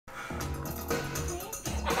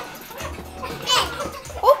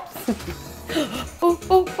Oh,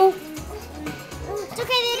 oh, oh. It's okay,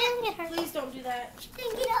 they didn't get her. Please don't do that.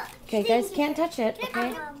 Okay, guys, can't touch it,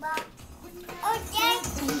 okay? Oh, Dad,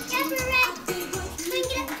 jump around. Swing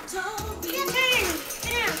it up. Turn.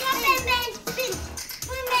 Spin around. Jump and bend. Spin.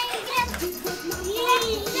 Swing back and get up.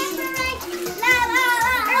 Jump around. La la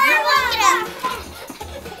la.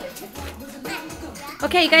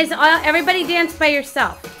 Okay, you guys, everybody dance by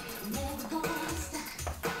yourself.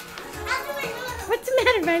 What's the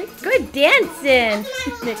matter, buddy? Good dancing.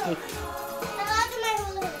 Nikki.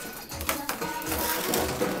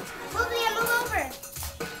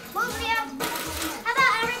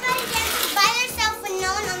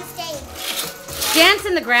 Dance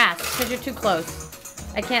in the grass, because you're too close.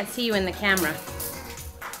 I can't see you in the camera.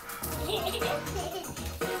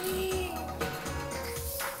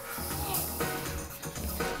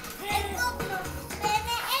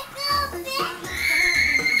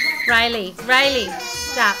 Riley,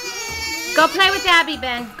 stop. Go play with Abby,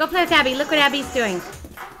 Ben. Go play with Abby. Look what Abby's doing.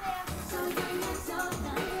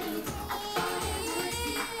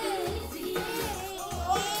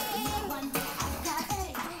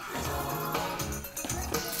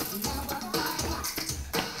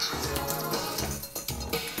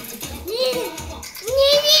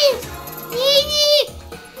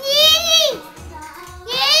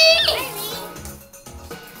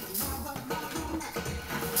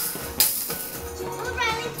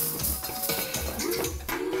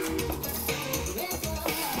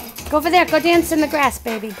 Go over there. Go dance in the grass,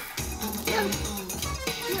 baby.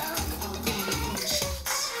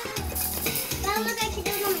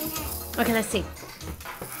 Okay, let's see.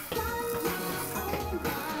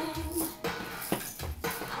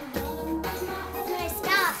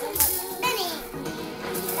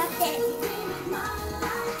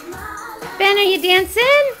 Ben, are you dancing?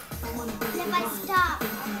 If I stop, or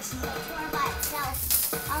by itself,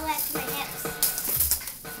 I'll let my hips.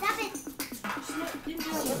 Stop it.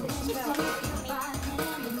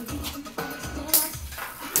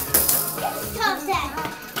 Stop that.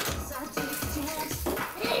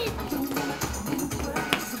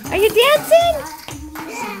 Are you dancing?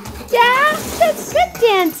 Yeah, that's good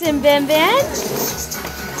dancing, Ben.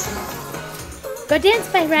 Go dance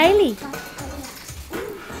by Riley.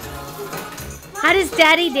 How does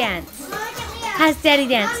Daddy dance? How's Daddy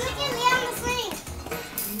dance?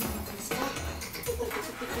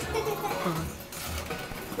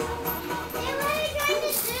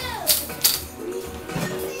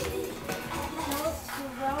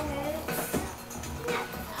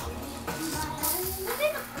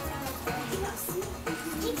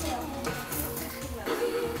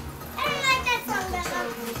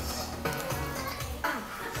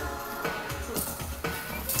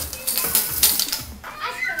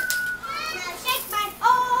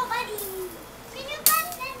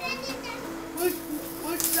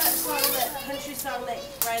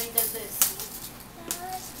 Riley does this.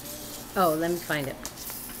 Oh, let me find it.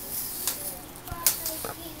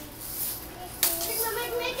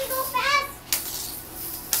 Make it go fast.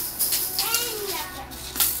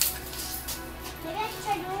 Maybe I should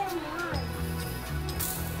try doing it more.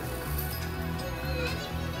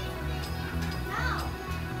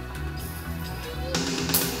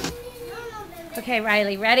 Okay,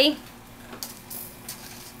 Riley, ready?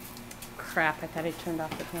 Crap, I thought I turned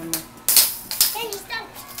off the camera. Hey, stop.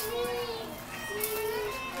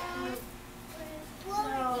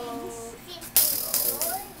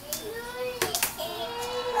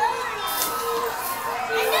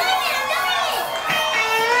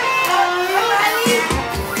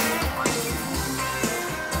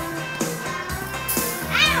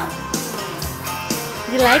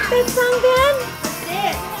 You like that song, Ben?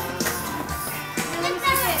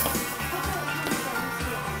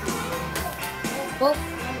 Oh,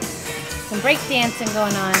 some break dancing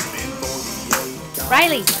going on.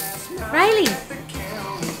 Riley,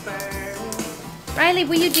 Riley,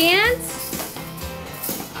 will you dance?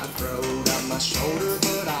 I throw down my shoulder,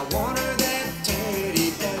 but I want her that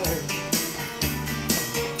teddy bear.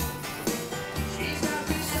 She's got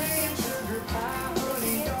the same sugar pie,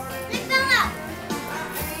 honey, darling.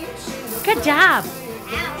 Good job.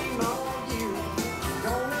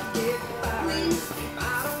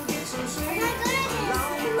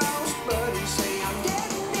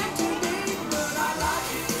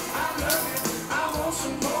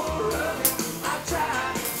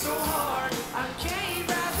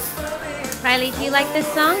 Riley, do you like this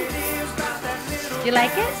song? Do you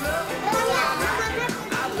like it?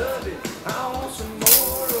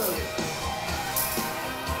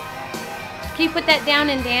 Can you put that down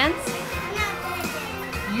and dance?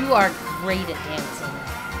 You are great at dancing.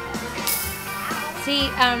 See,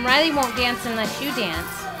 Riley won't dance unless you dance.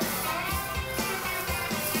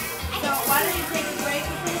 So why don't you take a break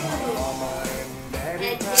Mama and Daddy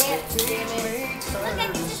and tried to dance, teach damn it. me Look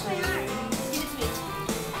at this is my arm. Give it to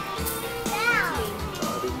me. Now.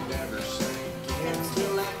 but it never sank in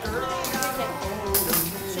till that girl got a hold of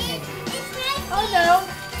me. It's right. Oh no,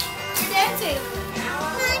 you're dancing.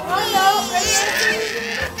 Oh no, are you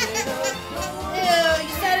dancing? Ew,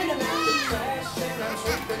 you sat in the mouth.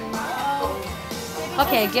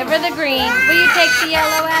 Okay, give her the green. Will you take the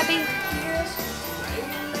yellow, Abby?